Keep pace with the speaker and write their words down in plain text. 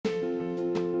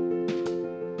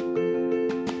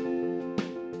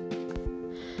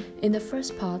In the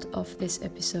first part of this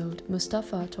episode,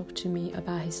 Mustafa talked to me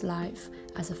about his life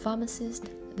as a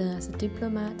pharmacist, then as a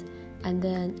diplomat, and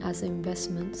then as an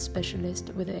investment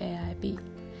specialist with the AIB.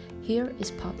 Here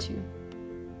is part 2.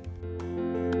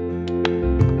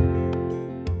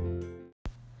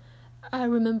 I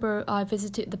remember I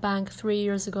visited the bank 3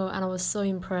 years ago and I was so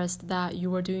impressed that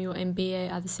you were doing your MBA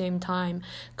at the same time,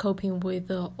 coping with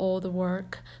all the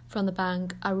work from the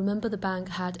bank. I remember the bank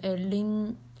had a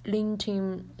lean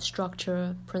team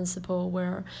structure principle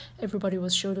where everybody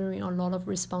was shouldering a lot of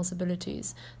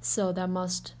responsibilities, so that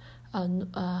must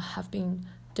have been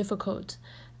difficult.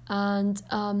 And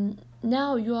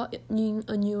now you are in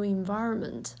a new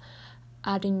environment,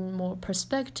 adding more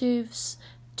perspectives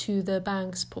to the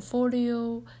bank's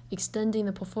portfolio, extending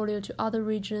the portfolio to other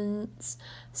regions.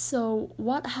 So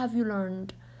what have you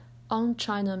learned on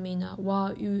China MENA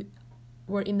while you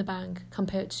were in the bank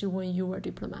compared to when you were a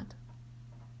diplomat?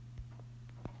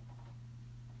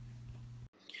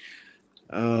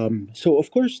 So of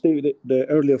course, the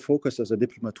earlier focus as a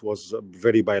diplomat was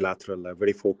very bilateral,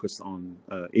 very focused on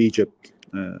Egypt,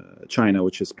 China,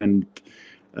 which has spent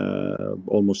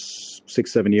almost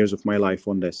 6-7 years of my life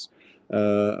on this.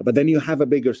 But then you have a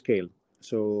bigger scale.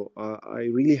 So I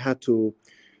really had to,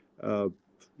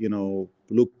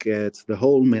 look at the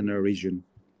whole MENA region.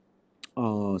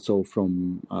 So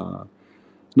from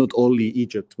not only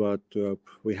Egypt, but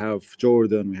we have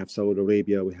Jordan, we have Saudi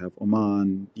Arabia, we have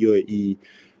Oman, UAE.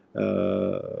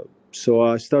 So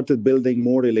I started building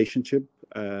more relationship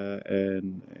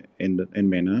in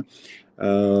MENA,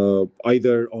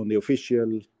 either on the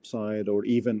official side or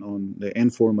even on the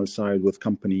informal side with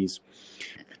companies.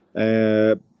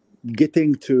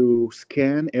 Getting to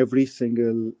scan every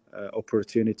single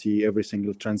opportunity, every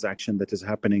single transaction that is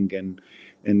happening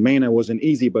in MENA wasn't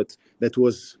easy, but that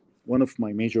was one of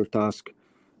my major tasks.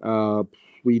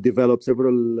 We developed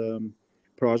several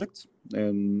projects,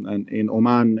 and in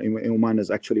Oman. Oman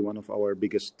is actually one of our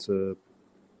biggest,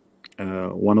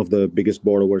 one of the biggest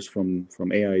borrowers from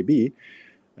AIB.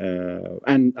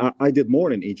 And I did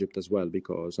more in Egypt as well,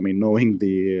 because knowing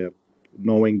the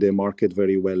market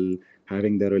very well,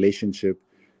 having the relationship,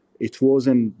 it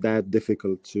wasn't that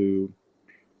difficult to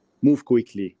move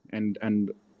quickly and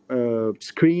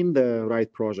screen the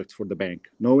right projects for the bank,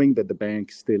 knowing that the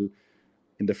bank still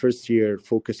in the first year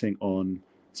focusing on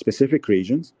specific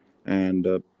regions and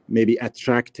maybe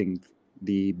attracting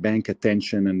the bank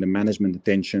attention and the management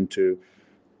attention to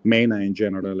MENA in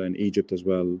general and Egypt as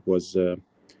well was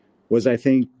I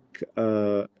think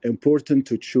important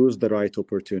to choose the right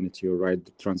opportunity or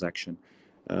right transaction.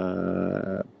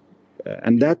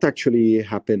 And that actually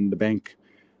happened. The bank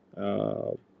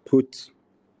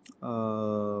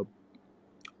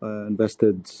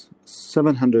invested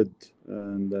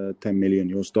 $710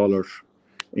 million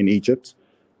in Egypt.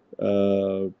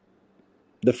 The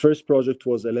first project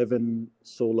was 11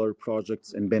 solar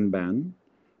projects in Benban,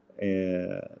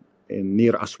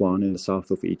 near Aswan in the south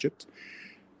of Egypt.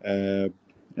 And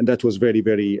that was very,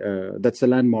 very, that's a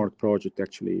landmark project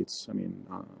actually. It's,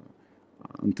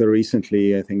 until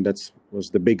recently, I think that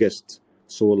was the biggest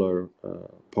solar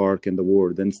park in the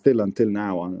world, and still until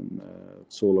now on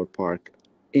solar park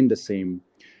in the same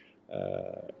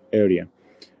area.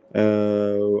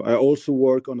 I also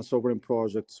work on a sovereign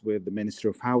projects with the Ministry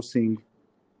of Housing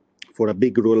for a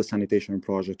big rural sanitation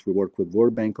project. We work with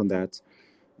World Bank on that,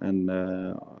 and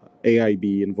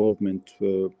AIB involvement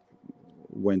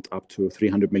went up to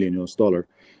 $300 million.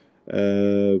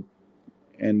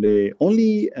 And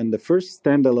the first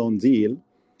standalone deal,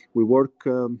 we work.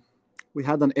 We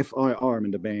had an FI arm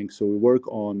in the bank, so we work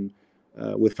on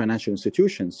with financial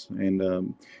institutions, and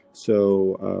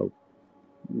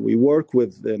we work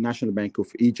with the National Bank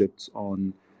of Egypt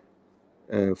on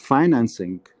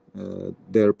financing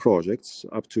their projects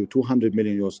up to $200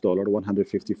 million,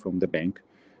 150 from the bank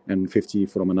and 50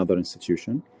 from another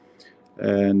institution.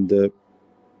 And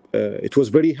it was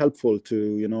very helpful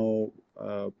to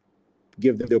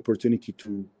give them the opportunity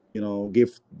to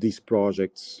give these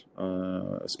projects,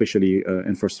 especially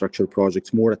infrastructure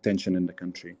projects, more attention in the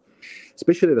country,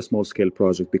 especially the small scale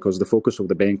project, because the focus of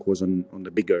the bank was on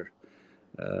the bigger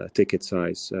ticket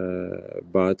size.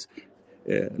 But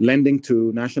lending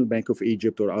to National Bank of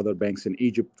Egypt or other banks in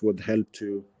Egypt would help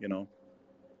to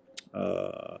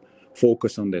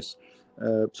focus on this.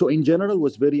 So in general, it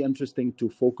was very interesting to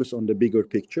focus on the bigger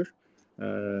picture.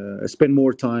 Spend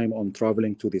more time on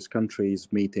traveling to these countries,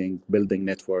 meeting, building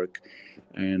network,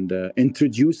 and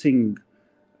introducing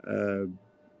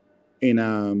in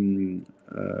a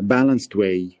balanced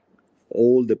way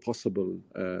all the possible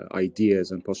ideas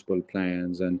and possible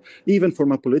plans, and even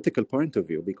from a political point of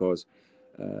view, because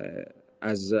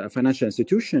as a financial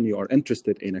institution, you are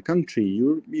interested in a country,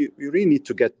 you really need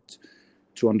to get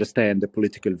to understand the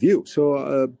political view.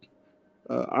 So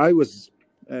I was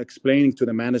explaining to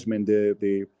the management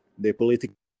the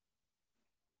politically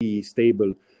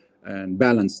stable and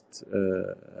balanced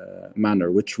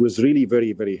manner, which was really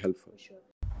very, very helpful.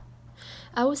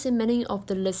 I would say many of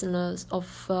the listeners of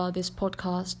this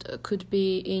podcast could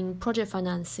be in project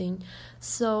financing.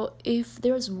 So if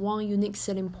there's one unique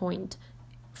selling point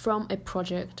from a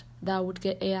project that would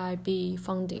get AIIB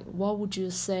funding, what would you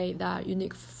say that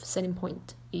unique selling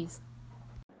point is?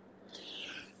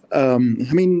 I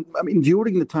mean,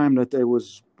 during the time that I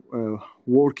was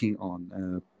working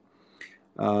on,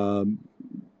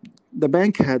 the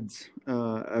bank had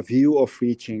a view of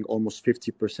reaching almost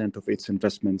 50% of its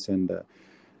investments and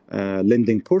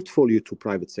lending portfolio to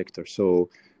private sector. So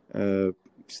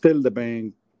still the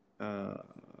bank,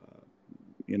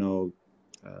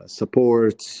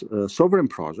 supports sovereign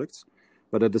projects,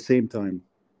 but at the same time,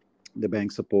 the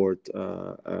bank support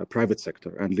private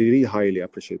sector and really highly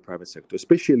appreciate private sector,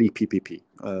 especially PPP,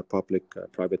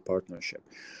 public-private partnership.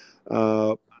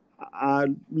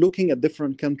 Looking at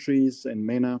different countries in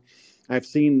MENA, I've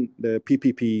seen the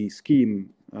PPP scheme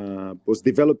was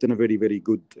developed in a very, very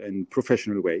good and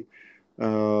professional way.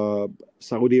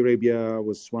 Saudi Arabia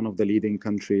was one of the leading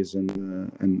countries in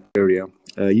the area.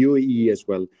 UAE as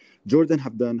well. Jordan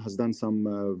has done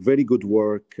some very good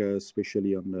work,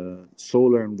 especially on the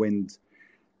solar and wind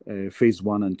phase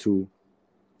 1 and 2,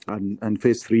 and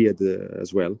phase 3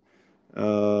 as well.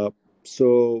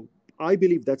 So I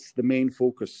believe that's the main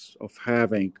focus of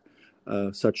having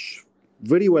such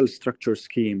very well structured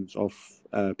schemes of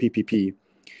PPP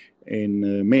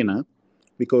in MENA,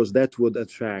 because that would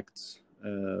attract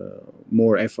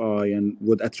more FI and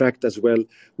would attract as well,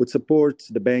 would support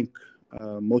the bank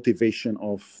motivation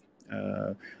of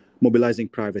mobilizing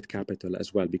private capital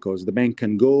as well, because the bank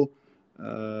can go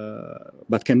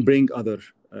but can bring other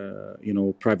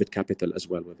private capital as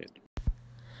well with it.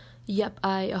 Yep,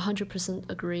 I 100%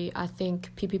 agree. I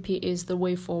think PPP is the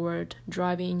way forward,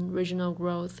 driving regional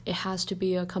growth. It has to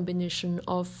be a combination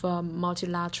of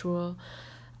multilateral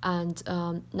and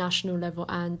national level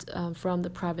and from the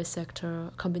private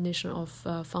sector, combination of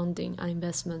funding and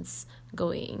investments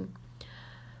going.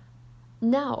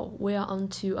 Now we are on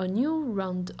to a new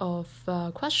round of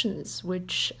questions,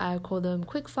 which I call them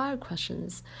quick fire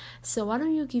questions. So why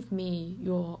don't you give me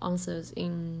your answers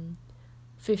in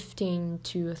 15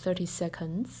 to 30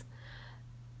 seconds.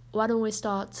 Why don't we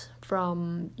start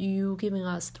from you giving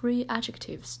us 3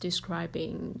 adjectives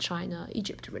describing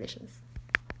China-Egypt relations?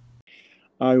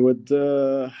 I would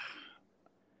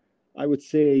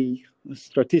say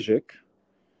strategic,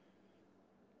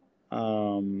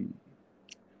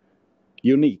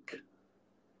 unique,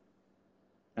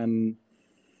 and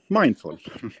mindful.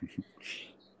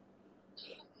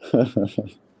 Only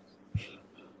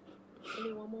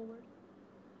one more word?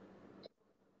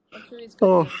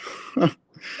 Oh,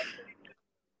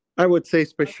 I would say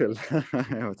special.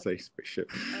 I would say special.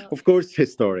 Of course,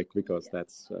 historic, because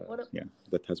that's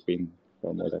that has been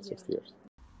for more than 60 years.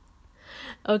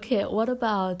 Okay, what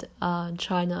about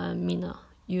China and MENA?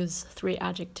 Use 3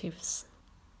 adjectives.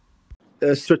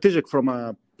 Strategic from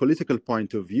a political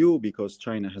point of view, because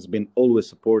China has been always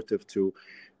supportive to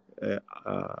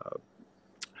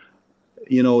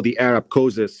the Arab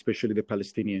causes, especially the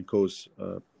Palestinian cause,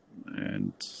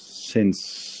 and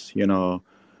since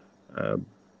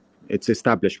its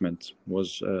establishment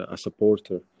was a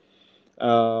supporter.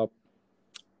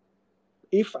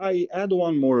 If I add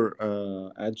one more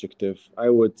adjective, I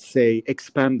would say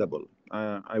expandable.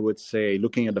 I would say,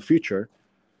 looking at the future,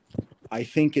 I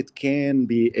think it can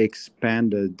be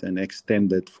expanded and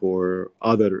extended for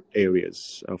other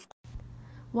areas of.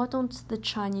 What don't the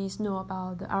Chinese know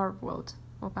about the Arab world,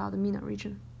 or about the MENA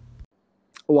region?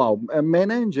 Wow,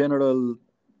 MENA in general,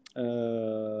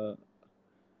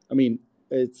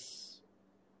 it's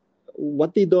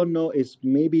what they don't know is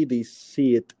maybe they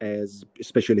see it as,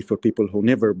 especially for people who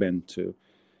never been to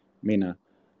MENA,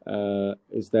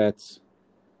 is that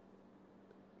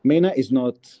MENA is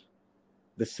not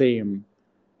the same.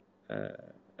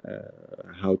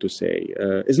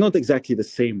 It's not exactly the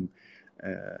same.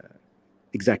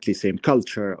 Exactly same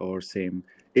culture or same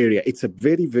area. It's a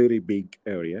very, very big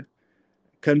area.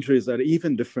 Countries are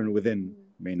even different within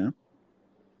MENA.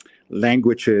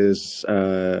 Languages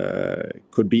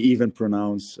could be even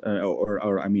pronounced, or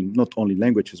not only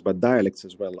languages, but dialects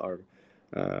as well are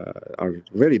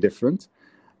very different.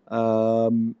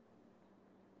 And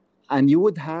you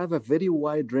would have a very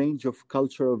wide range of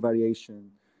cultural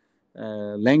variation,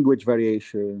 language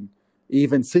variation,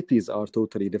 Even cities are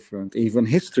totally different. Even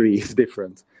history is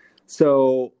different.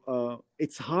 So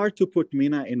it's hard to put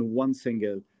MENA in one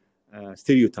single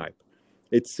stereotype.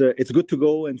 It's good to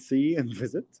go and see and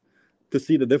visit to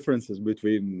see the differences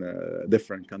between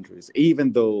different countries,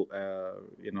 even though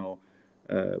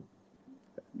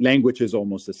language is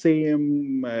almost the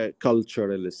same,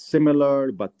 culture is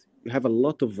similar, but you have a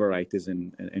lot of varieties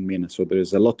in MENA, so there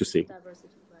is a lot to see.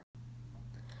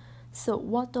 So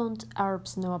what don't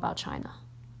Arabs know about China?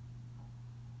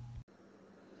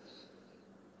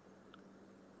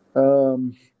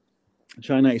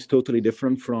 China is totally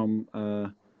different from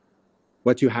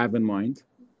what you have in mind.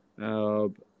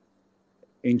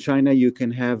 In China, you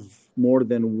can have more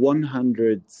than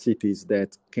 100 cities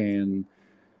that can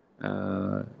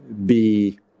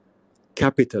be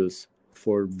capitals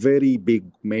for very big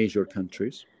major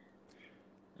countries.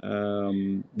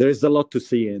 There is a lot to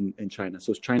see in China.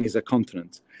 So China is a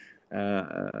continent.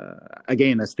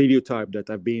 Again, a stereotype that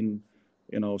I've been,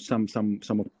 some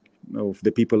of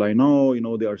the people I know,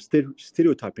 they are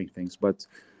stereotyping things. But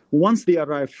once they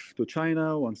arrive to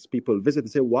China, once people visit, they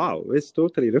say, wow, it's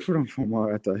totally different from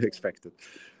what I expected.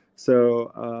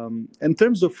 So in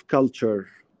terms of culture,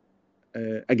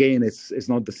 again, it's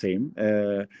not the same.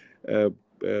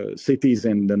 Cities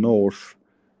in the north,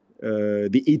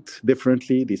 they eat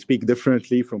differently, they speak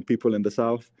differently from people in the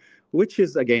south, which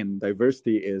is, again,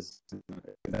 diversity is...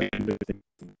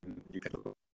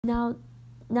 Now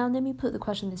let me put the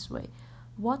question this way.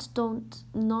 What don't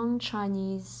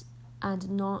non-Chinese and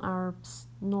non-Arabs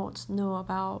not know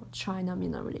about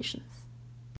China-MENA relations?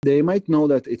 They might know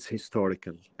that it's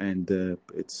historical and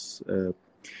it's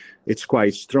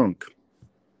quite strong.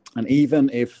 And even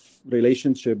if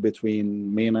relationship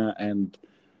between MENA and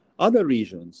other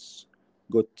regions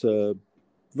got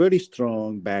very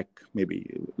strong back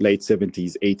maybe late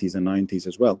 70s, 80s, and 90s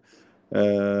as well,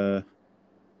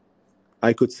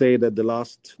 I could say that the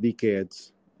last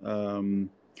decades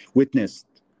witnessed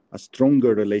a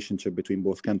stronger relationship between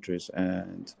both countries,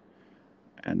 and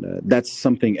that's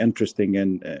something interesting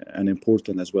and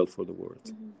important as well for the world.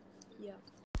 Mm-hmm. Yeah,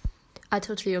 I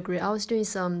totally agree. I was doing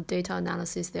some data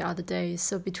analysis the other day.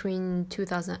 So between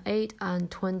 2008 and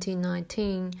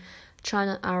 2019,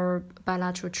 China-Arab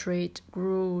bilateral trade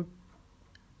grew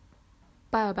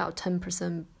by about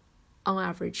 10% on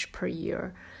average per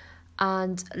year.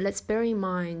 And let's bear in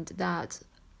mind that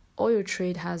oil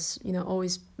trade has,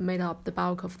 always made up the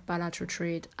bulk of bilateral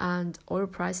trade, and oil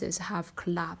prices have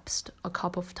collapsed a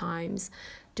couple of times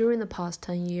during the past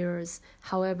 10 years.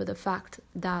 However, the fact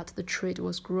that the trade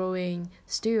was growing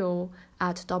still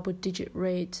at double-digit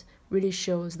rate really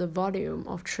shows the volume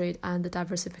of trade and the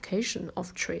diversification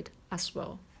of trade as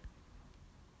well.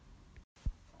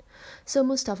 So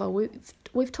Mustafa,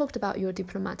 we've talked about your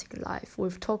diplomatic life.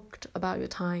 We've talked about your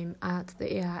time at the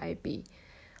AIIB.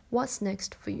 What's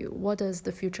next for you? What does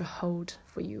the future hold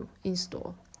for you in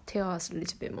store? Tell us a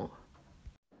little bit more.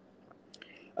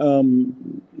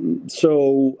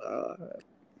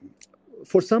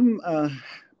 For some,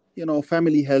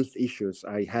 family health issues,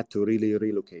 I had to really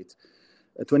relocate.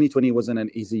 2020 wasn't an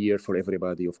easy year for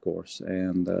everybody, of course,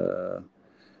 and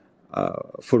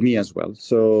for me as well.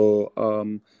 So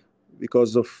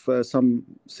because of some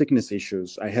sickness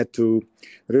issues, I had to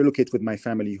relocate with my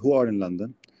family who are in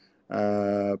London.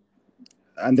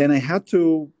 And then I had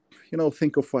to,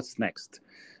 think of what's next.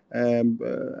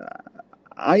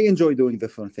 I enjoy doing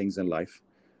different things in life.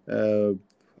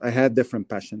 I had different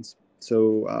passions.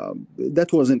 So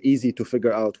that wasn't easy to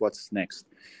figure out what's next.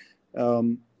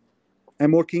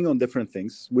 I'm working on different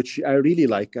things, which I really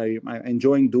like. I'm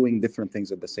enjoying doing different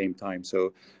things at the same time.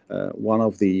 So one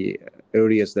of the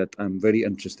areas that I'm very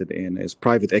interested in is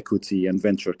private equity and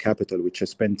venture capital, which I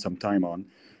spent some time on,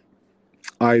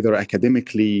 either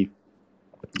academically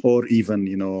or even,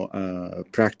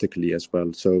 practically as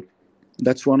well. So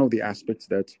that's one of the aspects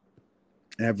that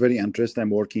I have very interest. I'm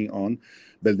working on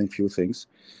building few things.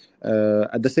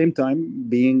 At the same time,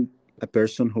 being a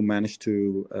person who managed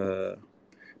to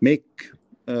make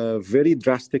a very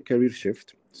drastic career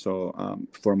shift. So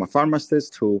from a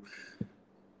pharmacist who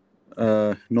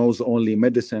knows only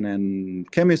medicine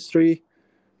and chemistry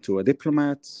to a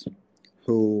diplomat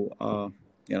who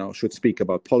should speak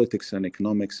about politics and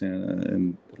economics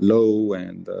and law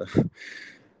and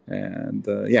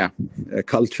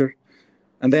culture,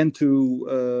 and then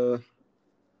to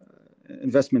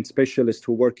investment specialist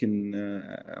who work in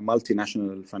a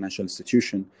multinational financial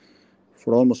institution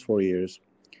for almost 4 years.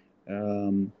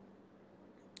 And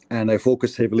I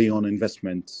focus heavily on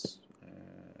investments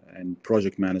and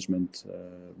project management,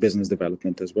 business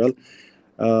development as well.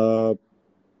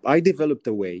 I developed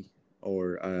a way,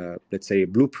 or let's say a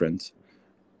blueprint,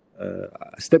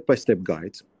 step-by-step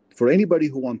guides for anybody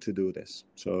who want to do this.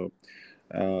 So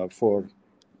for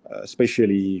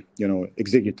especially,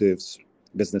 executives,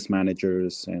 business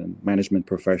managers, and management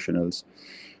professionals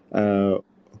uh,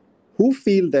 who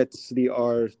feel that they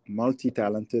are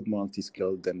multi-talented,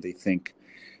 multi-skilled, and they think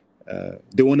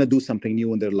they want to do something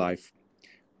new in their life.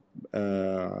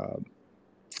 Uh,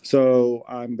 so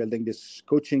I'm building this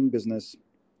coaching business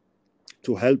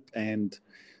to help and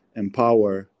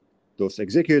empower those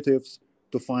executives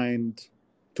to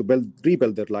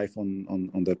rebuild their life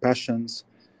on their passions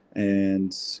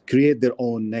and create their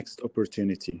own next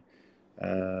opportunity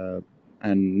uh,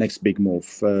 and next big move.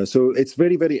 So it's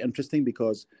very, very interesting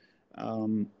because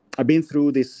I've been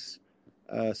through this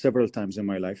several times in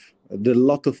my life. There are a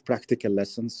lot of practical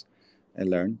lessons I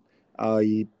learned.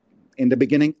 In the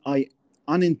beginning, I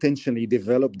unintentionally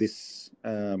developed this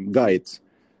guide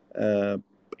uh,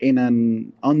 in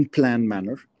an unplanned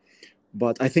manner.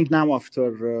 But I think now,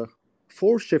 after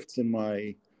 4 shifts in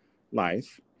my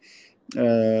life,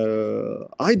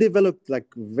 I developed like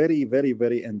very, very,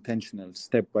 very intentional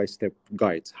step-by-step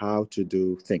guides how to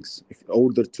do things in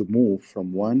order to move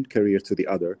from one career to the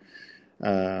other.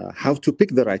 How to pick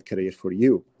the right career for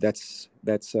you. That's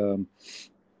a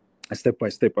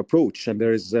step-by-step approach, and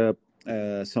there is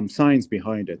some science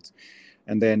behind it.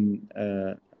 And then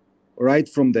right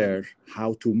from there,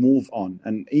 how to move on.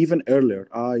 And even earlier,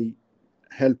 I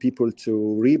help people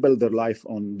to rebuild their life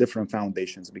on different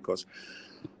foundations, because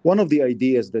one of the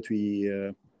ideas that we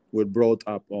were brought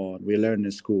up on, we learned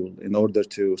in school, in order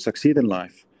to succeed in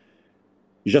life,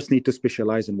 you just need to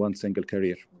specialize in one single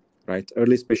career, right?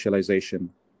 Early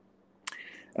specialization.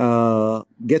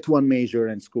 Get one major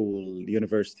in school,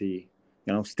 university,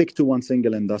 stick to one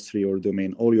single industry or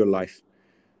domain all your life,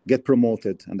 get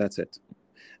promoted, and that's it.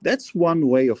 That's one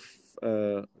way of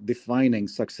defining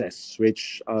success,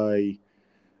 which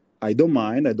I don't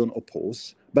mind, I don't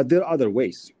oppose, but there are other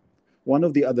ways. One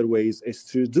of the other ways is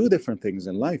to do different things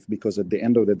in life, because at the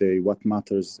end of the day, what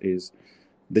matters is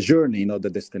the journey, not the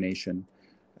destination.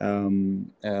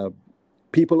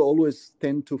 People always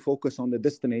tend to focus on the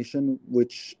destination,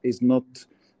 which is not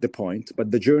the point,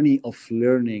 but the journey of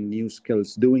learning new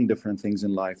skills, doing different things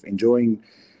in life, enjoying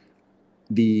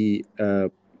the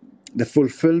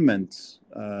fulfillment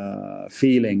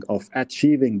feeling of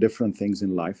achieving different things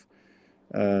in life.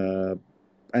 And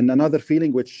another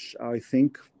feeling, which I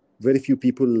think very few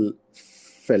people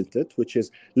felt it, which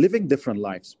is living different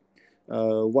lives.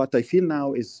 What I feel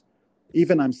now is,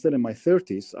 even I'm still in my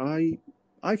 30s,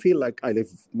 I feel like I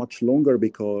live much longer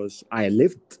because I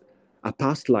lived a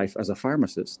past life as a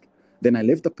pharmacist. Then I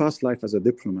lived a past life as a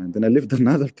diplomat. Then I lived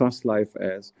another past life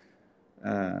as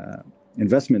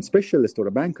investment specialist or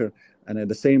a banker. And at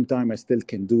the same time, I still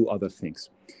can do other things.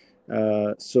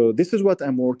 So this is what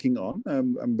I'm working on.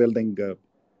 I'm building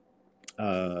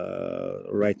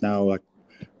right now.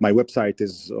 My website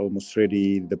is almost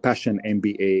ready, the Passion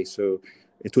MBA. So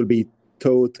it will be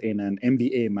taught in an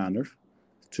MBA manner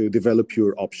to develop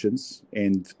your options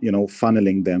and,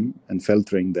 funneling them and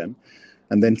filtering them,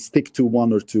 and then stick to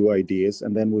one or two ideas,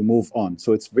 and then we move on.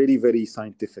 So it's very, very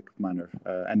scientific manner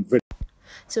and very.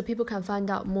 So people can find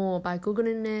out more by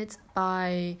Googling it,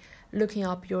 by looking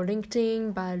up your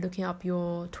LinkedIn, by looking up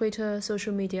your Twitter,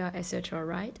 social media, etc.,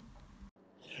 right?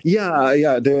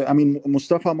 Yeah.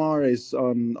 Mustafa Ammar is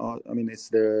on. It's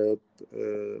the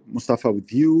Mustafa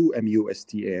with U,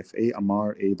 Mustafa,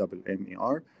 Ammar,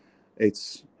 Ammar.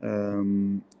 It's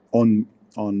on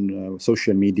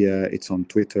social media. It's on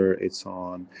Twitter. It's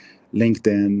on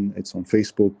LinkedIn. It's on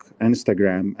Facebook,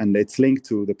 Instagram, and it's linked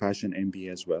to the Passion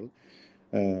MBA as well.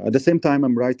 At the same time,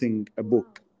 I'm writing a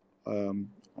book on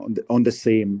the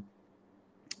same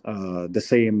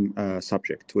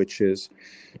subject, which is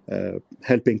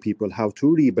helping people how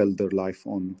to rebuild their life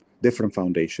on different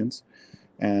foundations.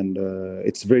 And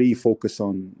it's very focused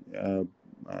on,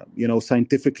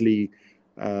 scientifically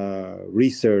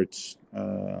research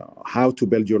how to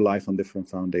build your life on different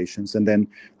foundations, and then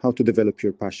how to develop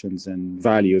your passions and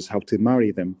values, how to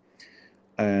marry them.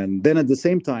 And then at the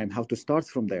same time, how to start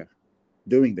from there,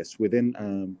 doing this within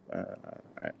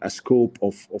a scope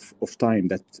of time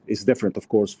that is different, of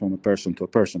course, from a person to a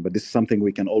person. But this is something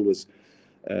we can always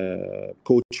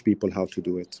coach people how to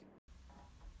do it.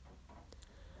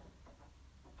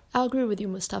 I agree with you,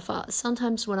 Mustafa.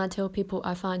 Sometimes when I tell people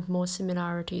I find more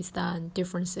similarities than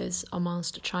differences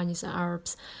amongst Chinese and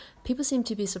Arabs, people seem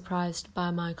to be surprised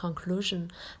by my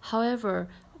conclusion. However,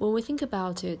 when we think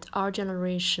about it, our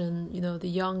generation, the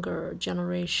younger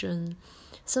generation,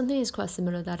 something is quite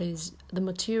similar. That is, the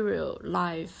material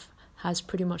life has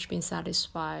pretty much been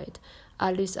satisfied.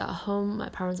 At least at home, my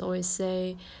parents always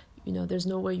say, there's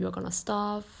no way you're gonna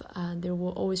starve, and there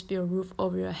will always be a roof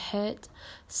over your head.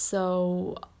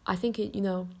 So I think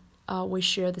we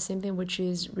share the same thing, which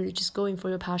is really just going for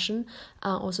your passion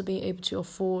and also being able to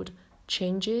afford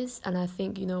changes. And I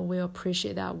think we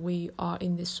appreciate that we are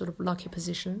in this sort of lucky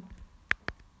position.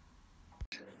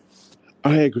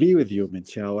 I agree with you,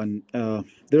 Minxiao, and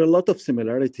there are a lot of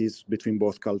similarities between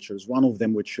both cultures. One of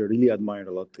them, which I really admire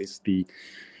a lot, is the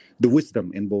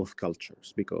wisdom in both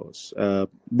cultures, because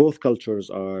both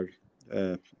cultures are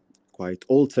quite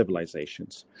old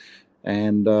civilizations,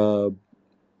 and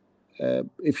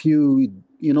if you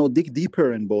dig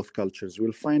deeper in both cultures, you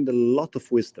will find a lot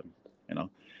of wisdom,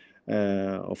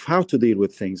 of how to deal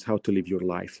with things, how to live your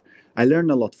life. I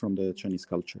learned a lot from the Chinese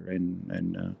culture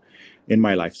in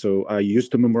my life. So I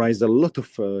used to memorize a lot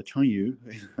of Chinese,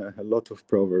 a lot of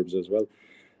proverbs as well,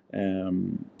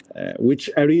 which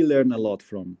I really learned a lot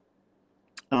from.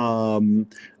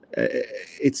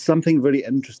 It's something very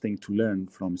interesting to learn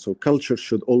from. So culture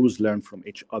should always learn from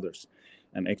each other's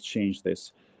and exchange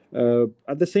this.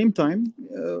 At the same time,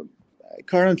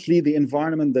 currently the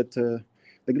environment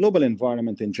the global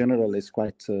environment in general is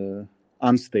quite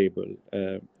unstable.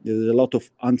 There's a lot of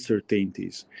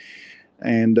uncertainties.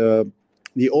 And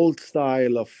the old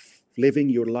style of living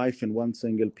your life in one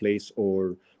single place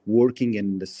or working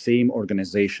in the same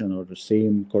organization or the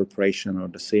same corporation or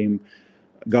the same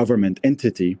government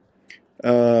entity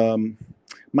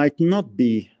might not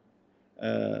be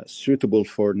suitable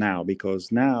for now,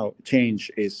 because now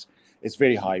change is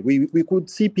very high. We could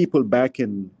see people back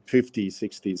in 50s,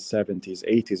 60s, 70s,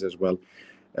 80s as well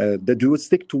that would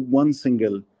stick to one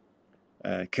single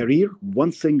career,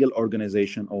 one single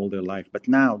organization all their life. But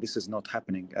now this is not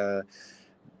happening.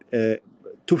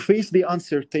 To face the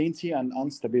uncertainty and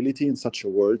instability in such a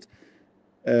world,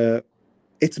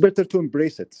 it's better to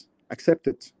embrace it, accept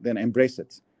it, then embrace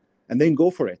it, and then go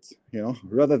for it,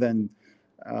 rather than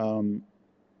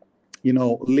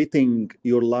letting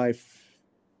your life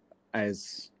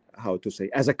as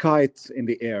a kite in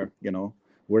the air,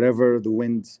 wherever the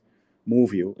winds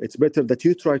move you. It's better that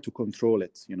you try to control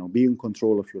it, be in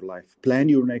control of your life, plan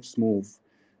your next move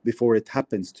before it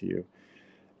happens to you.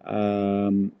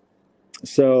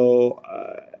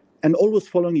 And always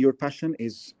following your passion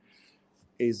is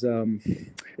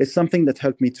something that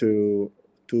helped me to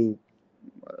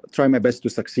try my best to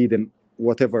succeed in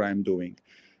whatever I'm doing.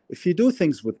 If you do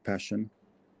things with passion,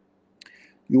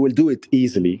 you will do it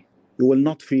easily. You will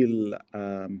not feel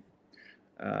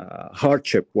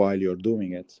hardship while you're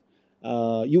doing it.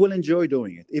 You will enjoy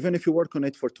doing it, even if you work on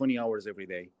it for 20 hours every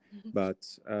day. But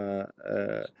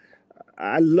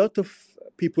a lot of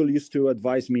people used to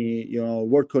advise me,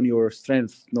 work on your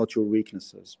strengths, not your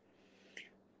weaknesses.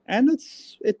 And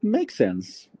it makes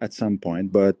sense at some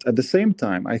point. But at the same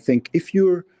time, I think if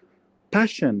your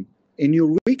passion in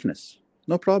your weakness,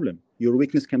 no problem. Your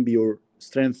weakness can be your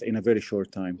strength in a very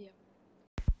short time. Yeah.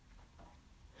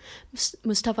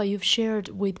 Mustafa, you've shared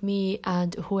with me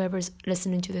and whoever's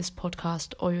listening to this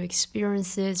podcast all your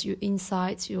experiences, your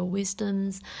insights, your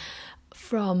wisdoms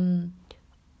from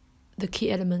the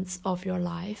key elements of your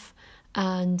life.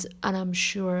 And I'm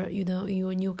sure, in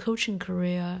your new coaching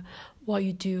career, what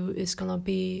you do is going to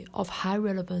be of high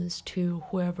relevance to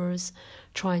whoever's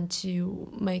trying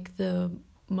to make the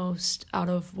most out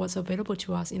of what's available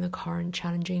to us in the current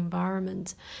challenging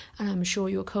environment. And I'm sure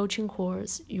your coaching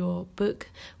course, your book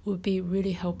will be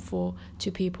really helpful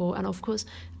to people. And of course,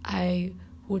 I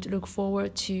would look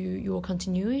forward to your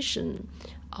continuation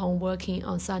on working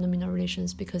on Sino-MENA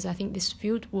relations, because I think this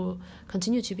field will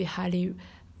continue to be highly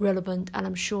relevant, and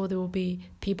I'm sure there will be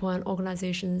people and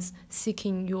organizations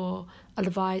seeking your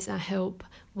advice and help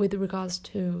with regards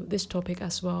to this topic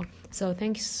as well. So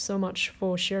thanks so much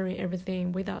for sharing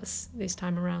everything with us this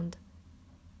time around.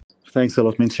 Thanks a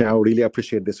lot, Minxia. I really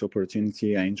appreciate this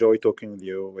opportunity. I enjoy talking with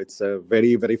you. It's a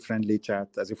very, very friendly chat,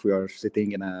 as if we are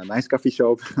sitting in a nice coffee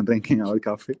shop drinking our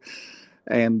coffee.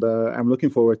 And I'm looking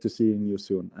forward to seeing you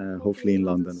soon, hopefully in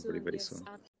London very, very soon.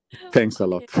 Thanks a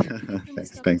lot.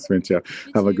 Thanks, Minxia.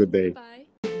 Have a good day. Bye.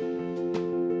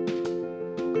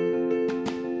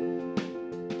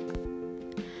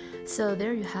 So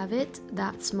there you have it.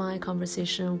 That's my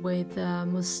conversation with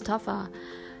Mustafa.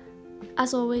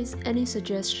 As always, any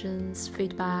suggestions,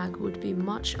 feedback would be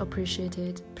much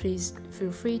appreciated. Please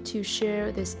feel free to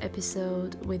share this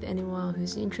episode with anyone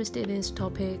who's interested in this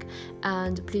topic,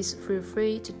 and please feel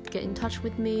free to get in touch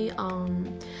with me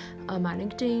on my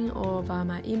LinkedIn or via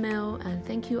my email. And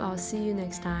thank you. I'll see you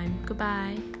next time.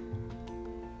 Goodbye.